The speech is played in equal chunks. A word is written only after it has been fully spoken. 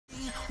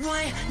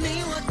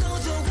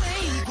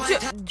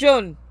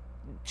Jun,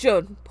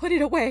 put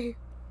it away.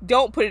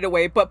 Don't put it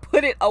away, but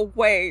put it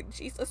away.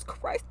 Jesus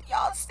Christ, do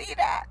y'all see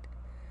that?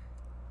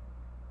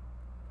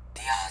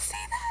 Do y'all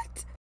see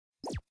that?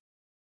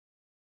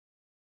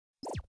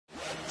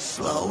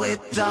 Slow it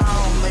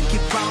down, make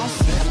it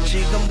bounce.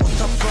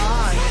 지금부터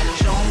fly.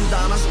 좀 더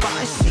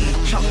spicy.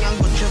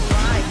 청양고추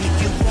vibe. If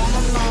you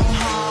wanna know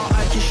how,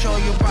 I can show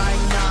you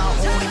right now.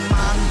 우리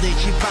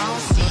만들지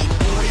bouncy.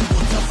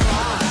 우리부터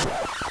fly.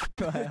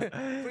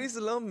 Please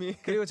love me.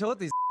 그리고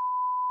저것도 있어.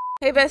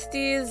 Hey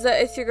besties,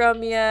 it's your girl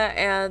Mia,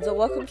 and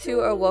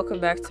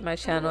welcome back to my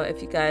channel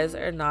if you guys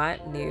are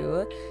not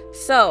new.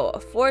 So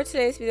for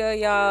today's video,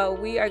 y'all,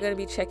 we are going to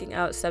be checking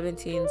out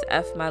 17's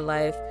F My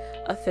Life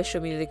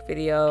official music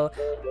video.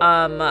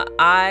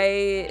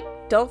 I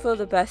don't feel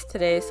the best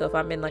today, so if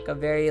I'm in like a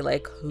very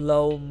like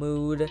low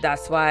mood,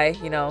 that's why,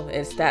 you know,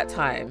 it's that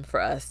time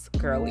for us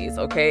girlies,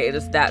 okay? It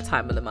is that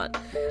time of the month,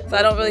 so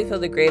I don't really feel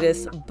the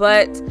greatest,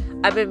 but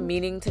I've been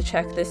meaning to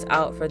check this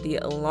out for the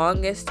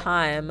longest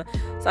time,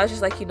 so I was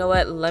just like, you know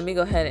what, let me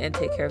go ahead and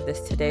take care of this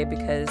today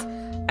because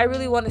I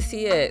really want to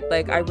see it.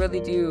 Like, I really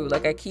do.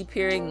 Like, I keep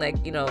hearing,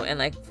 like, you know, and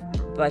like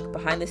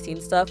behind the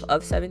scenes stuff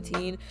of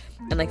 17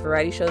 and like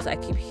variety shows, I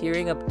keep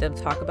hearing them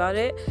talk about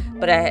it,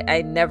 but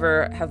I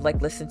never have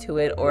like listened to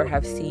it or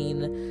have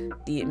seen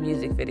the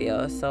music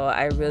video, so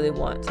I really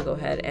want to go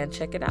ahead and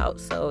check it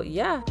out. So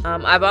yeah,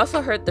 I've also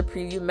heard the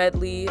preview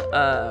medley.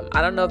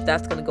 I don't know if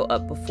that's gonna go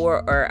up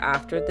before or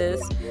after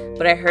this,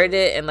 but I heard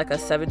it in like a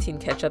 17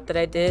 catch up that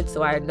I did,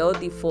 so I know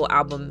the full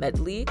album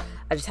medley.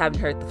 I just haven't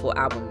heard the full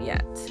album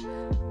yet.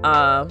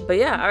 But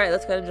yeah, all right,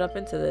 let's go ahead and jump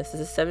into this.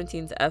 This is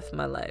 17's F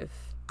My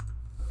Life.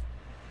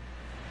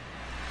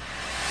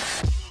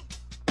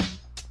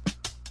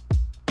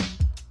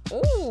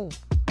 Ooh,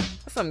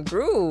 that's some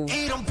groove.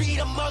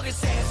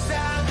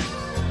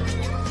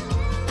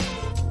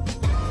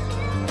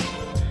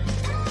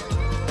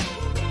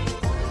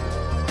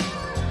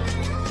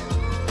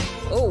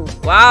 Oh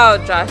wow,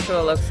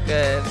 Joshua looks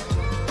good.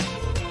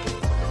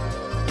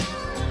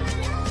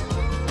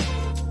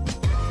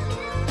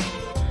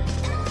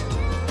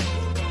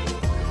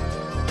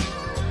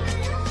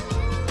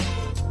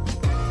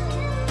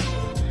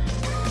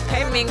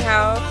 Hey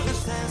Minghao.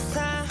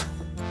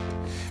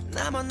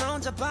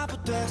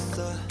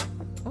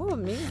 Oh,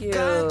 Mingyu.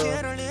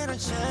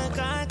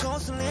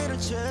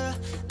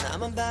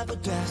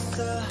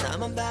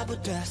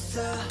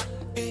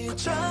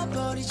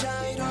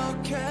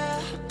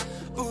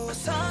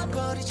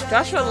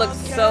 Joshua looks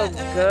so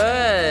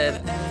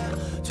good.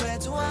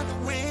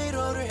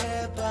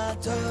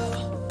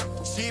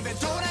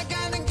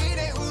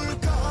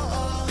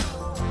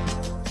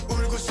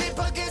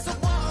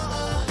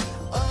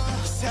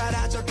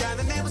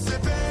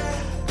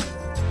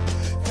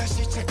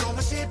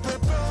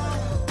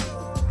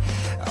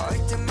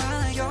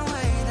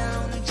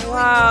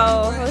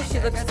 Wow, oh, she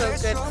looks so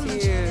good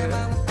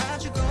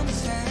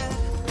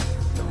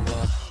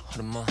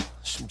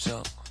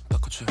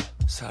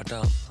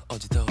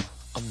too.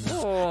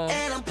 Oh. I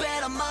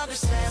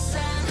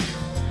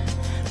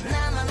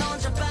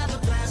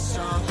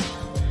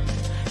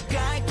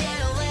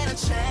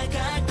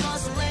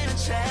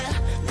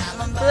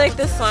feel like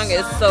this song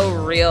is so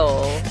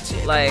real.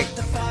 Like,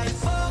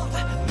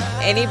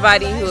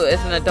 anybody who is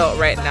an adult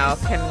right now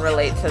can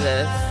relate to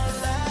this.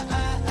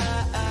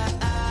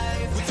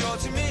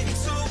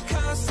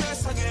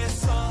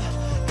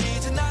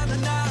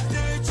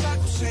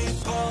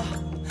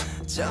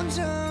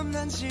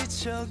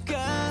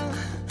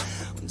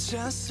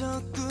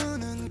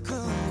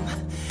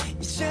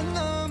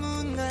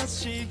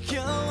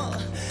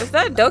 Is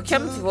that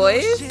Dokyum's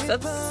voice?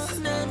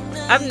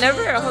 I've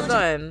never, hold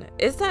on,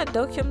 is that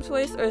Dokyum's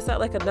voice or is that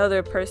like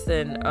another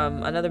person,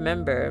 another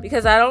member?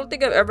 Because I don't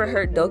think I've ever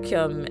heard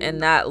Dokyum in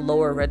that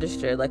lower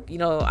register. Like, you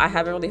know, I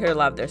haven't really heard a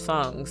lot of their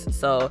songs,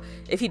 so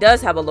if he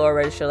does have a lower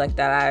register like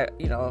that,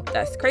 you know,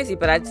 that's crazy,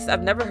 but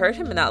I've never heard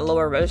him in that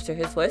lower register.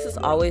 His voice is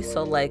always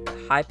so like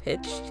high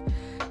pitched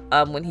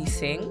when he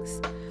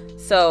sings,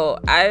 so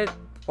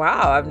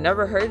wow, I've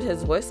never heard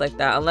his voice like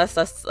that, unless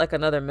that's like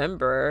another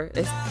member.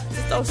 It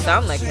just don't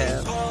sound like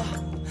him.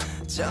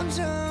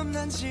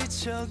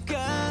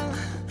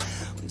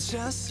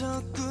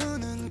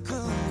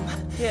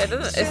 Yeah,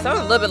 it sounds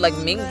a little bit like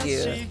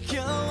Mingyu.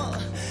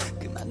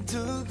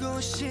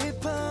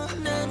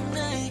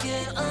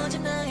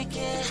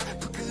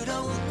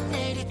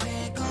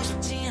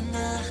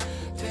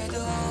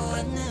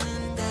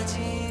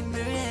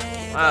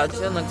 Wow,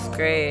 Jun looks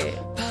great.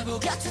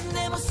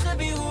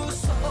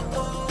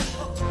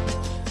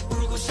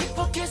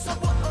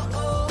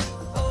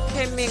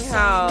 Hey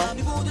Minghao.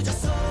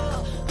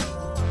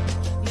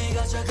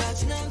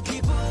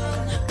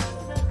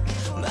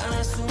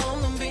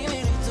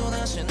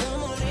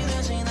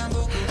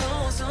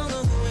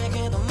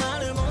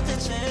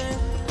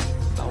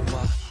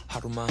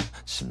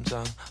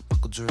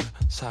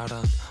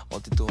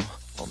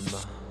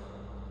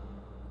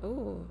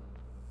 Ooh.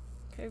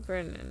 Okay,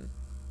 Brennan.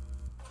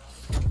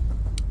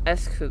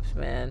 S Coops,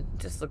 man,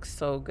 just looks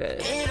so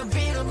good.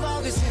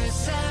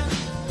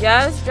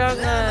 Yes,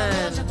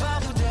 Jungkook.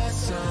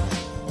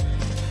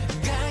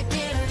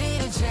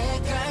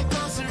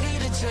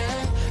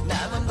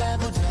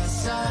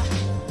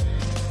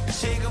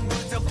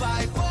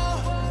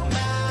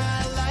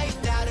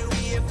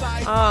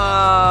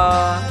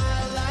 Aww,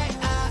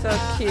 so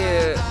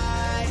cute.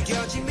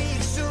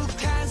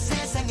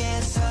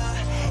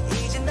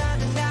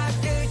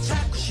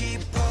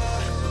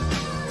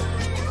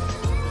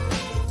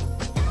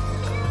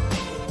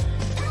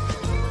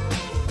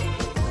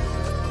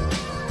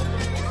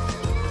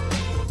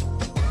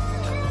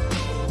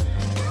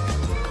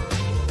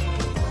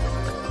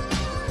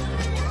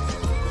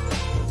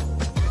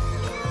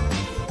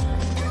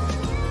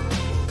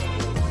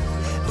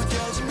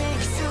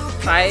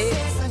 Fight.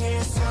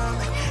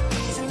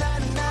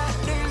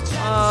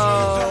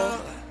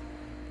 Oh,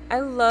 I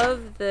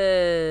love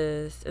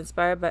this.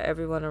 Inspired by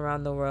everyone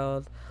around the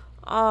world.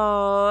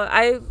 Oh,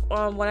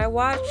 when I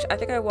watched, I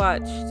think I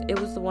watched, it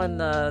was the one,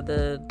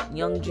 the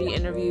Youngji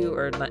interview,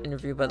 or not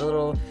interview, but the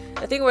little,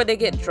 I think where they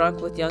get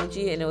drunk with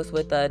Youngji, and it was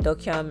with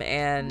Dokyum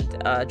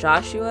and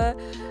Joshua.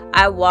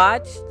 I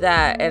watched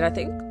that, and I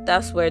think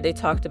that's where they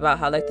talked about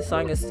how, like, the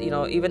song is, you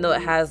know, even though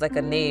it has like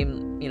a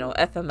name, you know,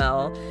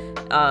 FML,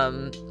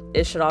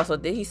 it should also,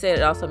 he said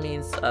it also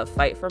means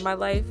fight for my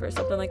life or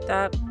something like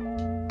that.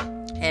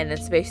 And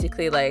it's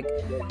basically like,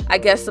 I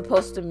guess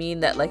supposed to mean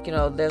that, like, you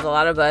know, there's a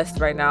lot of us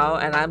right now,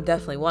 and I'm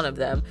definitely one of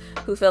them,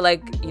 who feel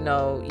like, you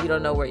know, you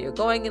don't know where you're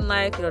going in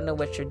life, you don't know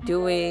what you're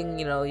doing,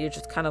 you know, you're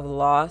just kind of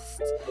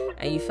lost,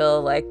 and you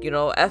feel like, you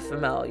know,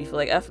 FML, you feel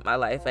like F my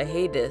life, I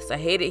hate this, I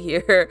hate it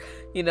here,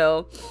 you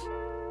know.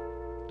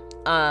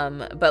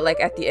 But like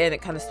at the end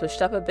it kind of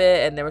switched up a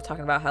bit, and they were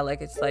talking about how,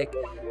 like, it's like,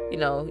 you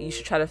know, you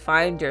should try to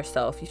find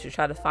yourself, you should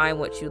try to find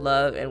what you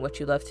love and what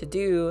you love to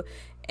do,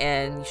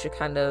 and you should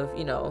kind of,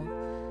 you know,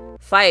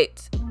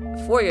 fight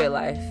for your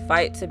life,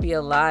 fight to be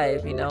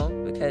alive, you know,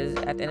 because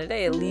at the end of the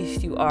day, at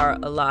least you are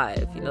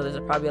alive. You know, there's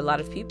probably a lot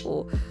of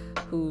people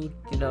who,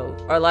 you know,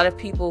 or a lot of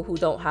people who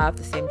don't have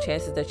the same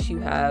chances that you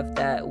have,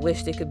 that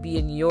wish they could be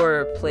in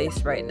your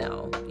place right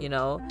now. You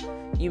know,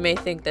 you may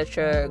think that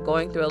you're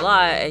going through a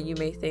lot, and you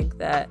may think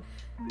that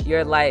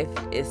your life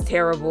is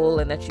terrible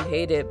and that you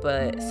hate it,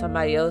 but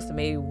somebody else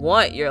may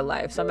want your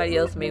life, somebody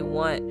else may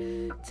want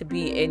to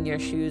be in your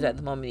shoes at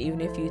the moment.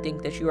 Even if you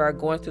think that you are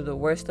going through the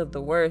worst of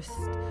the worst,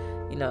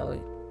 you know,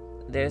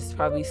 there's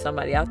probably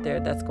somebody out there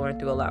that's going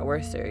through a lot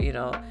worse, you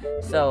know.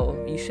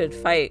 So you should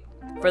fight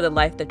for the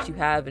life that you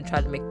have and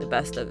try to make the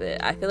best of it.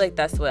 I feel like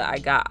that's what I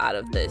got out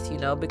of this, you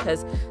know,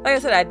 because like I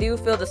said, I do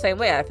feel the same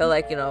way. I feel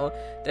like, you know,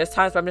 there's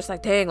times where I'm just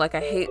like, dang, like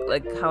I hate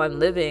like how I'm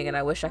living, and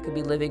I wish I could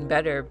be living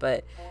better.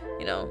 But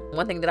you know,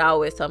 one thing that I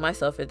always tell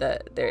myself is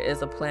that there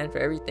is a plan for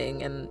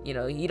everything, and you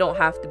know, you don't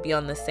have to be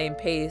on the same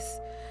pace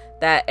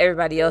that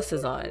everybody else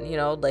is on. You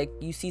know, like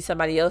you see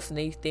somebody else and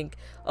then you think,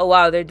 oh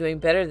wow, they're doing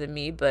better than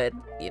me, but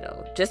you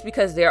know, just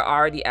because they're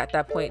already at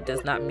that point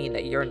does not mean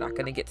that you're not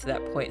going to get to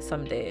that point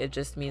someday. It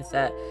just means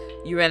that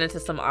you ran into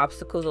some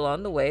obstacles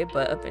along the way,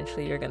 but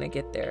eventually you're going to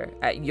get there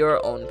at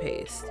your own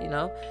pace, you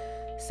know.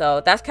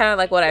 So that's kind of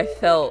like what I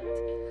felt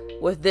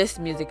with this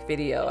music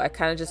video. I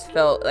kind of just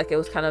felt like it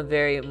was kind of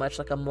very much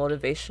like a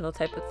motivational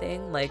type of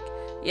thing. Like,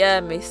 yeah,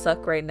 it may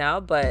suck right now,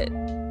 but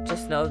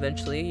just know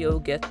eventually you'll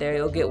get there.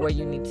 You'll get where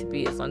you need to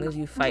be, as long as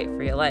you fight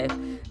for your life,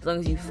 as long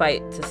as you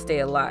fight to stay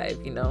alive,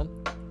 you know.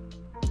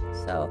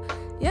 So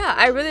yeah,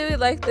 I really, really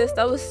like this.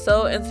 That was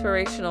so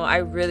inspirational. I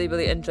really,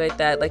 really enjoyed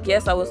that. Like,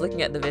 yes, I was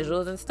looking at the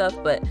visuals and stuff,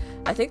 but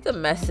I think the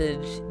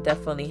message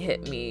definitely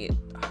hit me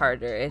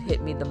harder. It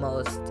hit me the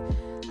most.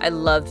 I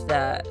loved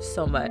that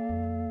so much.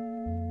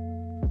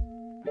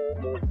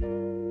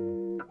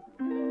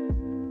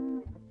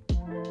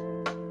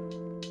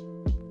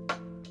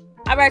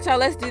 Alright, y'all,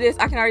 let's do this.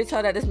 I can already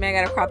tell that this man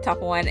got a crop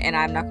top on, and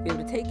I'm not gonna be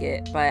able to take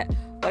it, but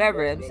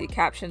whatever. Let me see,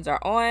 captions are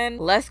on.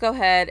 Let's go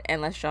ahead and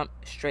let's jump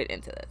straight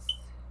into this.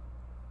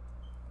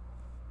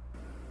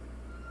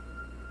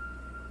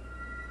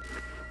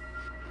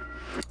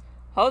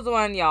 Hold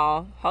on,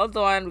 y'all. Hold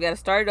on. We gotta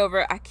start it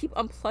over. I keep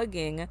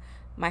unplugging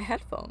my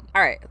headphones.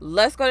 Alright,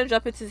 let's go and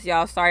jump into this,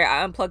 y'all. Sorry,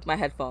 I unplugged my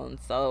headphones.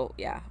 So,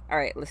 yeah.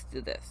 Alright, let's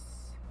do this.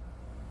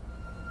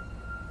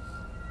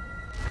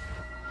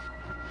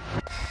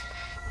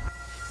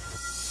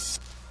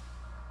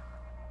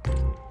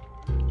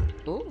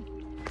 Ooh.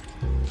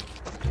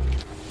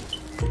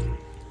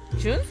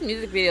 JUN's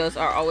music videos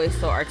are always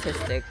so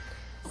artistic.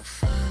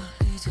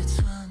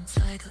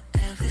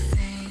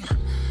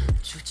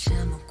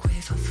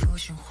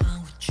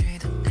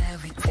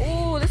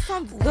 Oh, this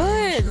sounds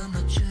good.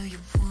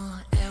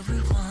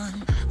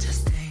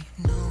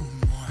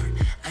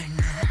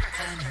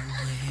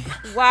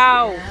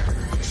 Wow.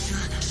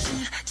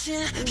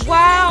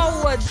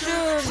 Wow,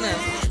 JUN.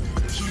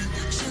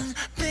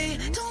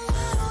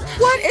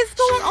 What is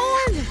going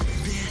on?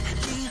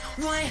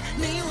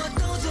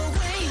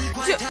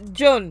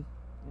 JUN,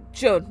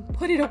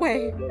 put it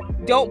away.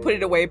 Don't put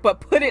it away,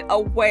 but put it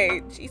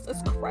away.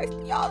 Jesus Christ,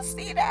 y'all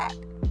see that?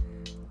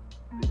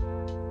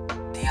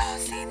 Do y'all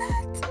see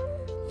that?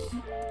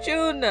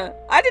 JUN,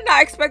 I did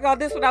not expect all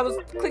this when I was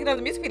clicking on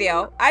the music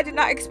video. I did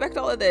not expect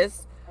all of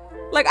this.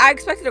 Like, I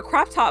expected a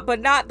crop top, but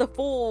not the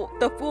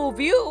full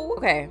view.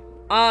 Okay.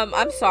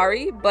 I'm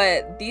sorry,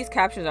 but these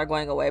captions are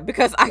going away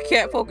because I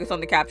can't focus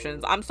on the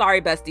captions. I'm sorry,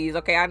 besties.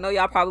 Okay, I know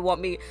y'all probably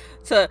want me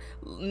to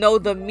know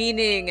the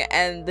meaning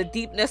and the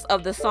deepness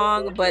of the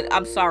song, but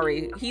I'm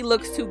sorry. He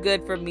looks too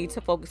good for me to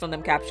focus on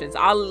them captions.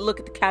 I'll look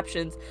at the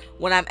captions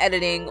when I'm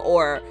editing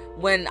or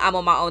when I'm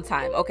on my own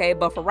time, okay?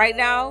 But for right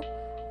now,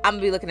 I'm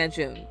gonna be looking at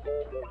JUN.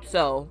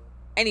 So,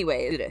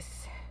 anyway, do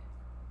this.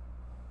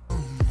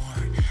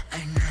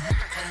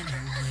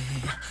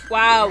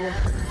 Wow.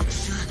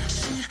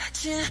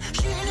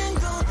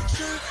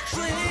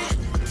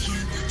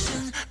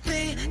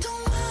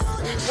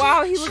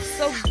 Wow, he looks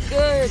so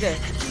good.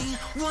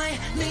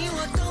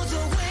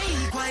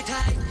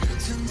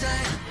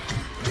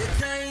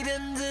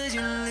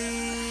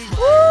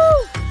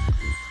 Woo!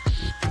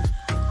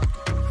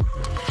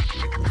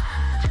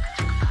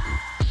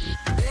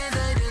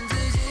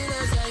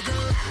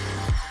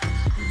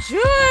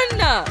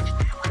 JUN!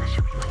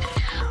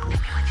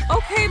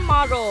 Okay,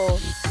 model.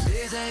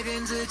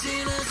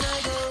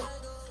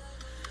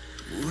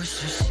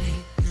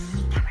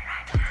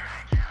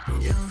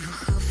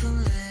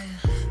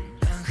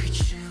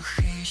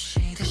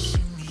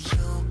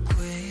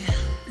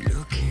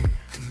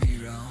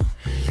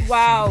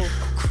 Wow.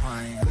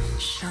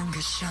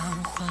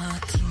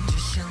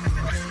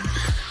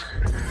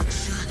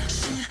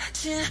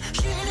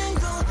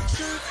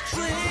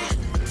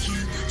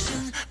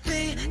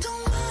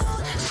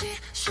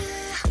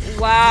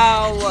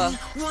 Wow.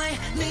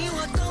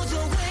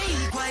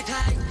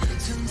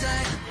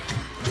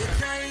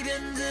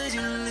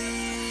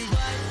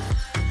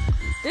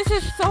 This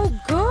is so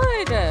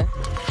good.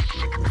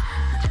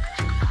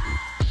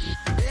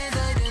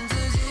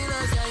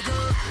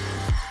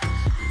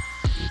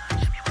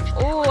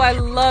 Oh, I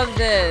love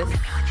this.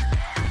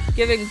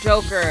 Giving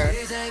Joker.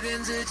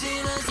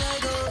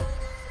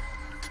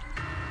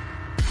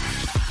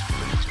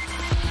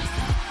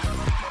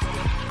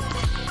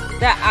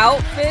 The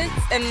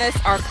outfits in this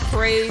are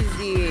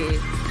crazy.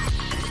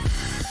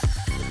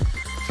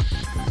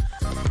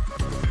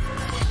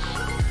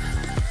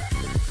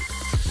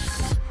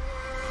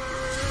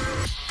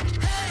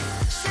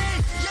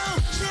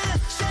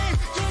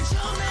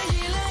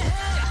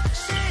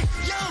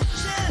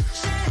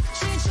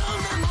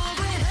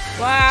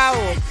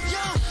 Wow.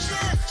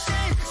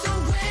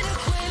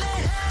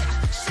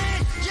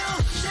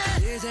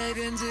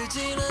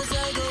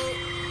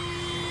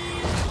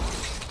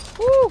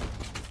 Woo.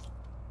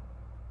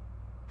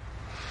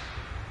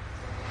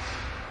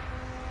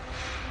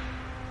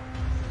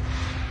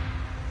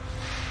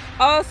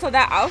 Oh, so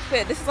that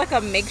outfit, this is like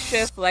a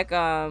makeshift, like,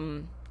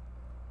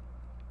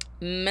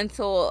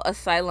 mental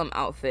asylum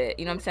outfit.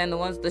 You know what I'm saying? The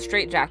ones, the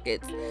straight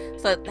jackets.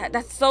 So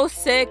that's so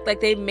sick.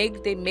 Like, they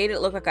made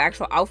it look like an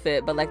actual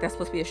outfit, but like that's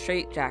supposed to be a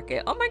straight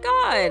jacket. Oh my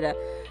god,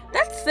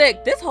 that's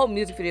sick. This whole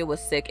music video was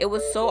sick. It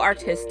was so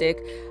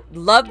artistic.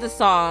 Love the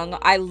song.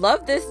 I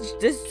love this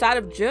side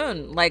of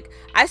JUN. Like,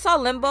 I saw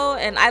Limbo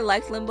and I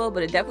liked Limbo,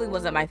 but it definitely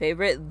wasn't my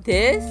favorite.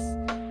 This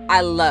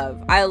I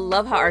love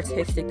how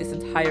artistic this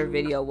entire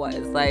video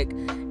was. Like,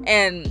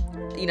 and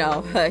you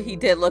know, he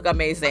did look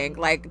amazing.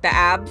 Like, the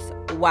abs,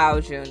 wow.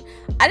 JUN,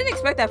 I didn't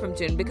expect that from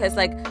JUN because,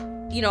 like,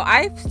 you know,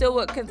 I still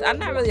would, I'm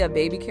not really a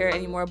baby carrot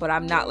anymore, but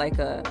I'm not like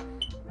a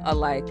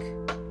like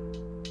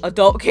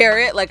adult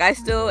carrot. Like, I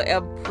still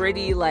am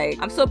pretty, like,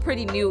 I'm still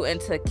pretty new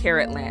into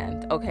carrot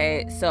land.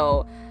 Okay,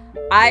 so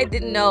I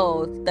didn't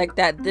know like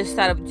that this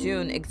side of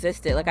JUN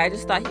existed. Like, I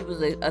just thought he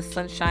was a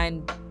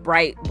sunshine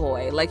bright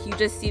boy. Like, he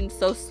just seemed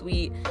so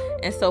sweet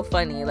and so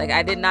funny. Like,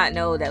 I did not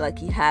know that like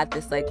he had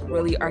this like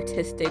really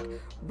artistic,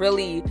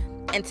 really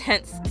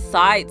intense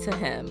side to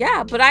him.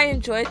 Yeah, but I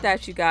enjoyed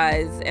that, you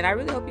guys, and I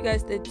really hope you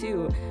guys did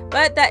too.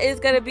 But that is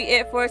gonna be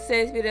it for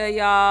today's video,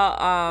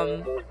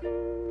 y'all.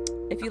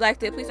 If you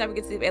liked it, please don't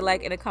forget to leave a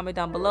like and a comment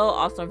down below.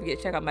 Also, don't forget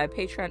to check out my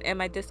Patreon and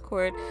my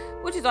Discord,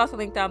 which is also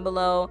linked down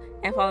below,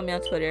 and follow me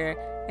on Twitter.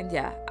 And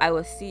yeah, I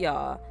will see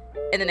y'all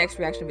in the next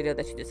reaction video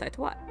that you decide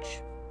to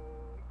watch.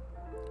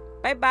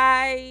 Bye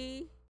bye.